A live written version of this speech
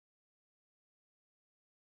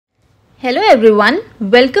Hello everyone,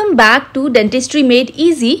 welcome back to Dentistry Made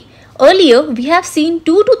Easy. Earlier we have seen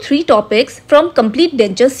 2 to 3 topics from Complete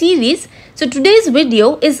Denture series. So today's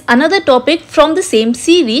video is another topic from the same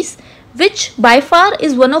series, which by far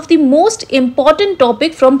is one of the most important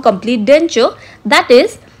topic from Complete Denture, that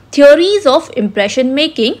is theories of impression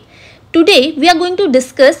making. Today we are going to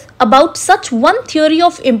discuss about such one theory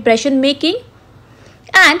of impression making,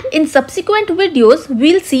 and in subsequent videos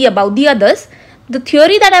we'll see about the others. The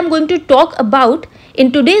theory that I am going to talk about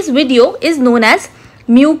in today's video is known as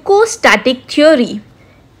mucostatic theory.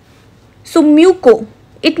 So muco,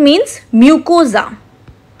 it means mucosa,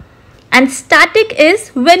 and static is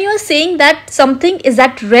when you are saying that something is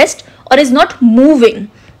at rest or is not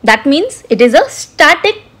moving. That means it is a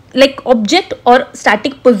static like object or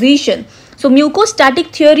static position. So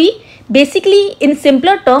mucostatic theory basically in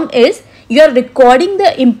simpler term is you are recording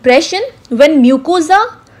the impression when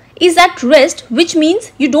mucosa is at rest, which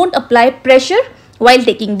means you don't apply pressure while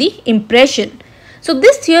taking the impression. So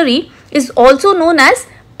this theory is also known as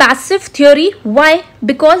passive theory. Why?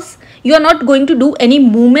 Because you are not going to do any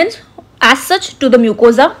movements as such to the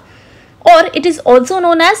mucosa. Or it is also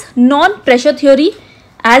known as non-pressure theory,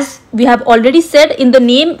 as we have already said in the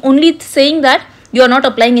name, only saying that you are not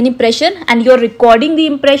applying any pressure and you are recording the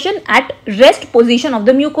impression at rest position of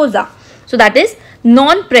the mucosa. So that is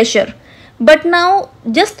non-pressure. But now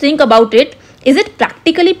just think about it. Is it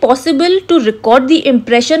practically possible to record the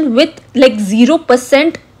impression with like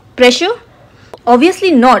 0% pressure? Obviously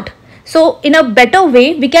not. So in a better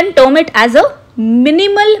way, we can term it as a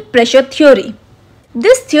minimal pressure theory.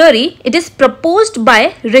 This theory, it is proposed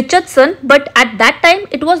by Richardson, but at that time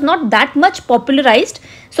it was not that much popularized.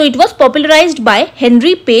 So it was popularized by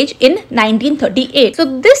Henry Page in 1938.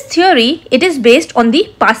 So this theory, it is based on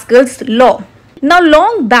the Pascal's law. Now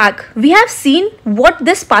long back we have seen what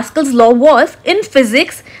this Pascal's law was in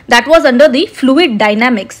physics, that was under the fluid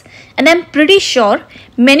dynamics, and I'm pretty sure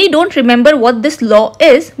many don't remember what this law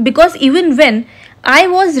is, because even when I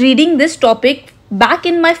was reading this topic back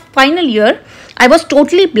in my final year I was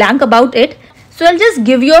totally blank about it. So I'll just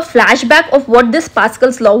give you a flashback of what this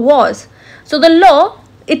Pascal's law was. So the law,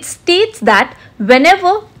 it states that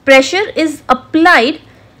whenever pressure is applied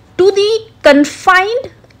to the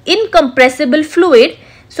confined incompressible fluid,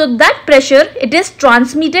 so that pressure, it is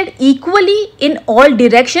transmitted equally in all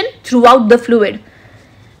direction throughout the fluid.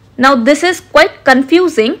 Now this is quite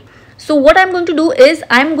confusing. So what I'm going to do is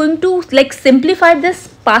I'm going to like simplify this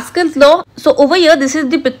Pascal's law. So over here this is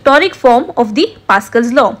the pictorial form of the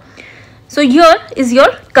Pascal's law. So here is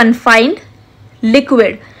your confined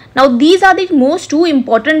liquid. Now these are the most two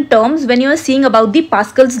important terms when you are seeing about the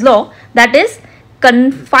Pascal's law, that is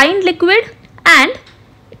confined liquid and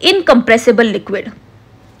incompressible liquid.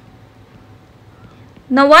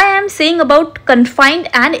 Now why I am saying about confined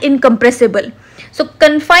and incompressible? So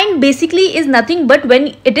confined basically is nothing but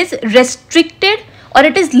when it is restricted or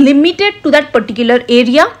it is limited to that particular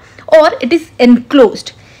area, or it is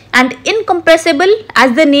enclosed. And incompressible,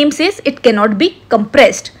 as the name says, it cannot be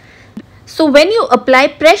compressed. So when you apply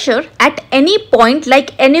pressure at any point,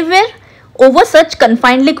 like anywhere over such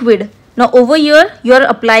confined liquid, now over here you are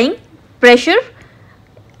applying pressure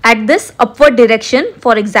at this upward direction,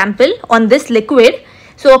 for example on this liquid.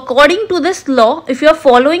 So according to this law, if you are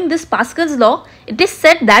following this Pascal's law, it is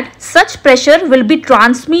said that such pressure will be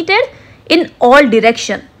transmitted in all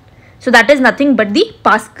direction. So that is nothing but the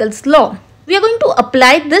Pascal's law. We are going to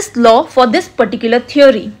apply this law for this particular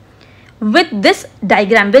theory with this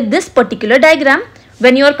diagram, with this particular diagram,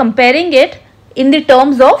 when you are comparing it in the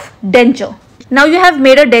terms of denture. Now you have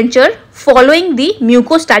made a denture following the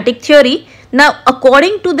mucostatic theory. Now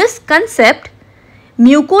according to this concept,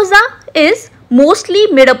 mucosa is mostly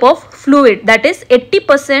made up of fluid, that is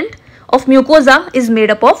 80% of mucosa is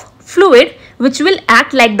made up of fluid, which will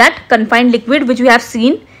act like that confined liquid which we have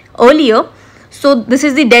seen earlier. So this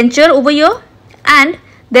is the denture over here, and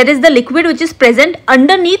there is the liquid which is present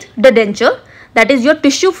underneath the denture, that is your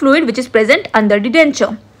tissue fluid which is present under the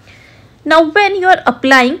denture. Now when you are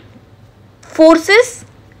applying forces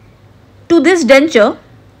to this denture,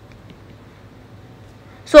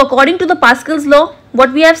 so according to the Pascal's law,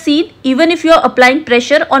 what we have seen, even if you are applying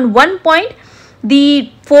pressure on one point, the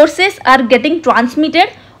forces are getting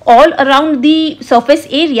transmitted all around the surface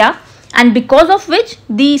area, and because of which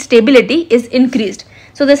the stability is increased.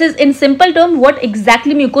 So this is in simple term what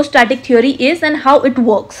exactly mucostatic theory is and how it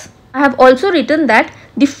works. I have also written that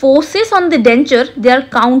the forces on the denture, they are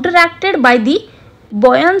counteracted by the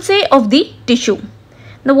buoyancy of the tissue.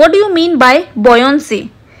 Now what do you mean by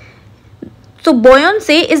buoyancy? So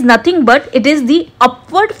buoyancy is nothing but it is the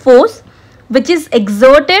upward force which is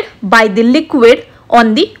exerted by the liquid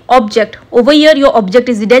on the object. Over here your object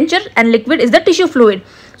is the denture and liquid is the tissue fluid.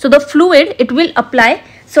 So the fluid, it will apply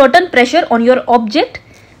certain pressure on your object.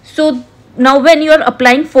 So now when you are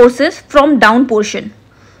applying forces from down portion,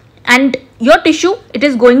 and your tissue, it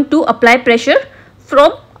is going to apply pressure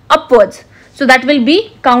from upwards, so that will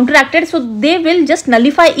be counteracted, so they will just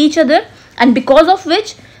nullify each other, and because of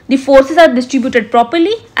which the forces are distributed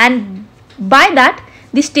properly, and by that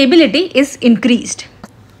the stability is increased.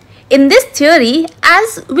 In this theory,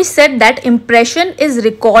 as we said that impression is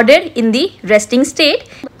recorded in the resting state,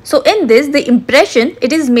 so in this the impression,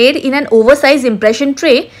 it is made in an oversized impression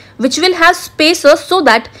tray which will have spacers, so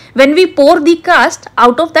that when we pour the cast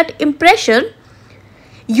out of that impression,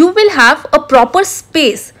 you will have a proper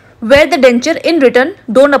space where the denture in return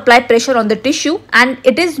don't apply pressure on the tissue, and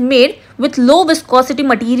it is made with low viscosity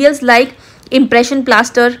materials like impression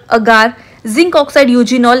plaster, agar, zinc oxide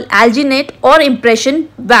eugenol, alginate or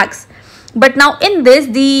impression wax. But now in this,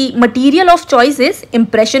 the material of choice is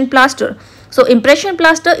impression plaster. So impression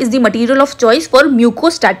plaster is the material of choice for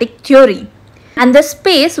mucostatic theory, and the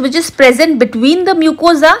space which is present between the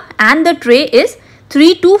mucosa and the tray is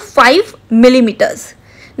 3 to 5 millimeters.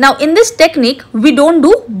 Now in this technique, we don't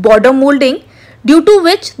do border molding, due to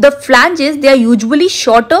which the flanges, they are usually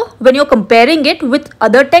shorter when you're comparing it with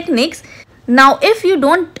other techniques. Now if you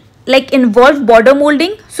don't involve border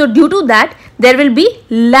molding, so due to that there will be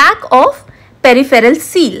lack of peripheral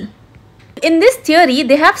seal. In this theory,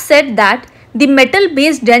 they have said that the metal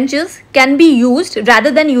based dentures can be used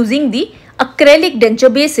rather than using the acrylic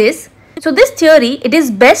denture bases. So this theory, it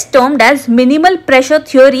is best termed as minimal pressure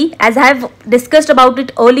theory, as I have discussed about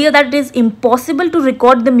it earlier, that it is impossible to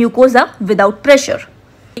record the mucosa without pressure.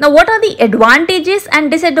 Now what are the advantages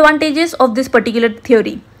and disadvantages of this particular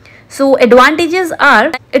theory? So advantages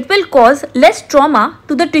are, it will cause less trauma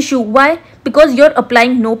to the tissue. Why? Because you are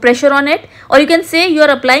applying no pressure on it, or you can say you are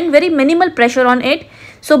applying very minimal pressure on it.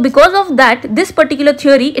 So because of that, this particular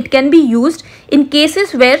theory, it can be used in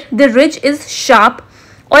cases where the ridge is sharp,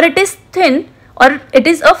 or it is thin, or it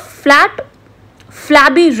is a flat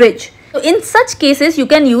flabby ridge. So in such cases, you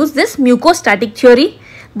can use this mucostatic theory.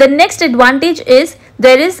 The next advantage is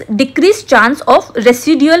there is decreased chance of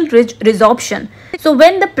residual ridge resorption. So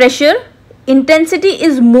when the pressure intensity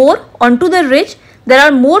is more onto the ridge, there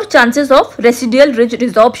are more chances of residual ridge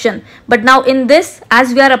resorption. But now in this,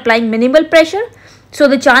 as we are applying minimal pressure, so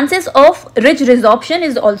the chances of ridge resorption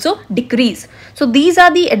is also decreased. So these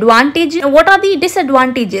are the advantages. What are the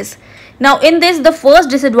disadvantages? Now in this, the first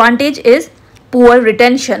disadvantage is poor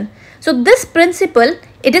retention. So this principle,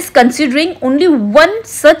 it is considering only one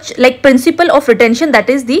such principle of retention, that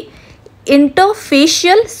is the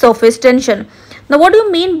interfacial surface tension. Now what do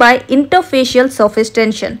you mean by interfacial surface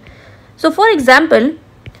tension? So for example,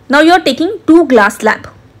 now you are taking two glass slab,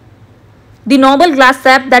 the normal glass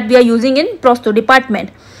slab that we are using in prosto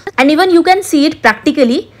department, and even you can see it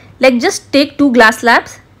practically, just take two glass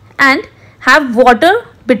slabs and have water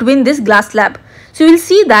between this glass slab. So you will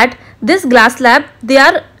see that this glass slab, they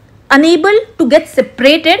are unable to get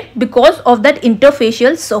separated because of that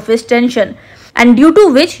interfacial surface tension, and due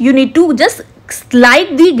to which you need to just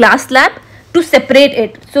slide the glass slab to separate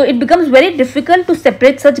it. So it becomes very difficult to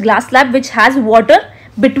separate such glass slab which has water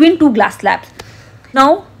between two glass slabs.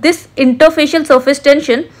 Now this interfacial surface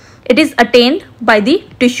tension, it is attained by the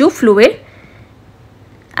tissue fluid,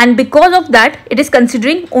 and because of that, it is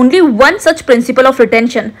considering only one such principle of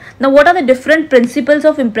retention. Now what are the different principles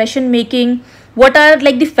of impression making? What are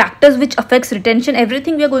the factors which affects retention?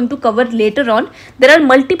 Everything we are going to cover later on. There are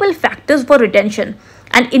multiple factors for retention,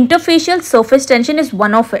 and interfacial surface tension is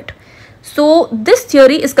one of it. So this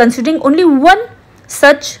theory is considering only one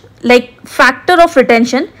such factor of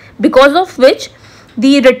retention, because of which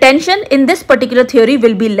the retention in this particular theory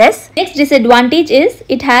will be less. Next disadvantage is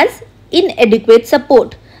it has inadequate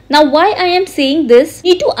support. Now why I am saying this,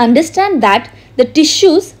 you need to understand that the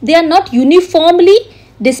tissues, they are not uniformly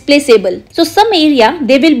displaceable. So some area,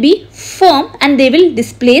 they will be firm and they will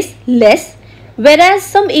displace less, whereas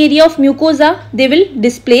some area of mucosa, they will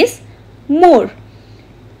displace more.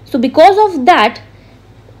 So because of that,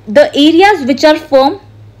 the areas which are firm,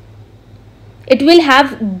 it will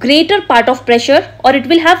have greater part of pressure, or it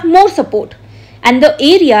will have more support, and the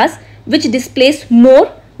areas which displace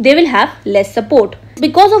more, they will have less support.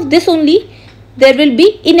 Because of this only, there will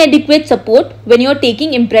be inadequate support when you are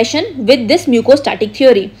taking impression with this mucostatic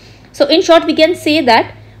theory. So in short, we can say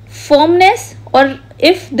that firmness, or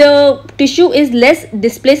if the tissue is less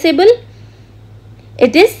displaceable,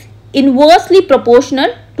 it is inversely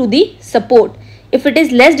proportional to the support. If it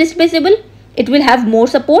is less displaceable, it will have more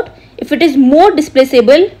support. If it is more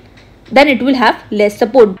displaceable, then it will have less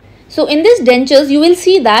support. So in these dentures, you will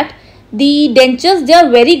see that the dentures, they are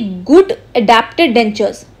very good adapted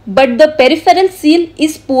dentures, but the peripheral seal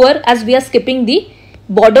is poor as we are skipping the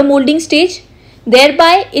border molding stage.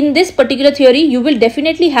 Thereby, in this particular theory, you will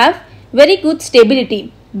definitely have very good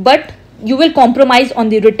stability, but you will compromise on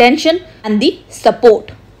the retention and the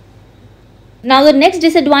support. Now the next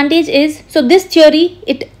disadvantage is, so this theory,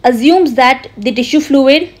 it assumes that the tissue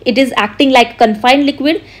fluid, it is acting like confined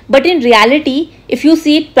liquid, but in reality, if you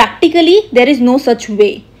see it practically, there is no such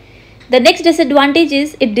way. The next disadvantage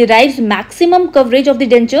is it derives maximum coverage of the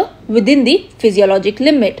denture within the physiologic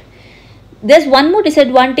limit. There's one more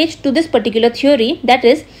disadvantage to this particular theory, that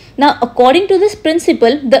is, now according to this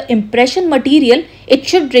principle, the impression material, it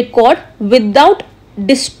should record without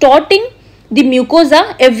distorting the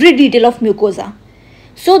mucosa, every detail of mucosa,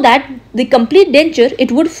 so that the complete denture,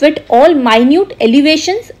 it would fit all minute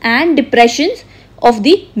elevations and depressions of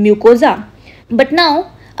the mucosa. But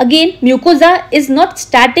now again, mucosa is not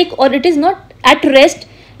static, or it is not at rest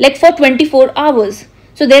like for 24 hours.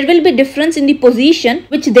 So there will be difference in the position,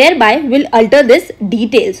 which thereby will alter this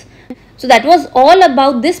details. So that was all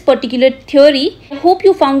about this particular theory. I hope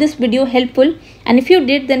you found this video helpful, and if you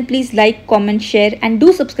did, then please like, comment, share and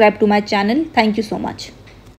do subscribe to my channel. Thank you so much.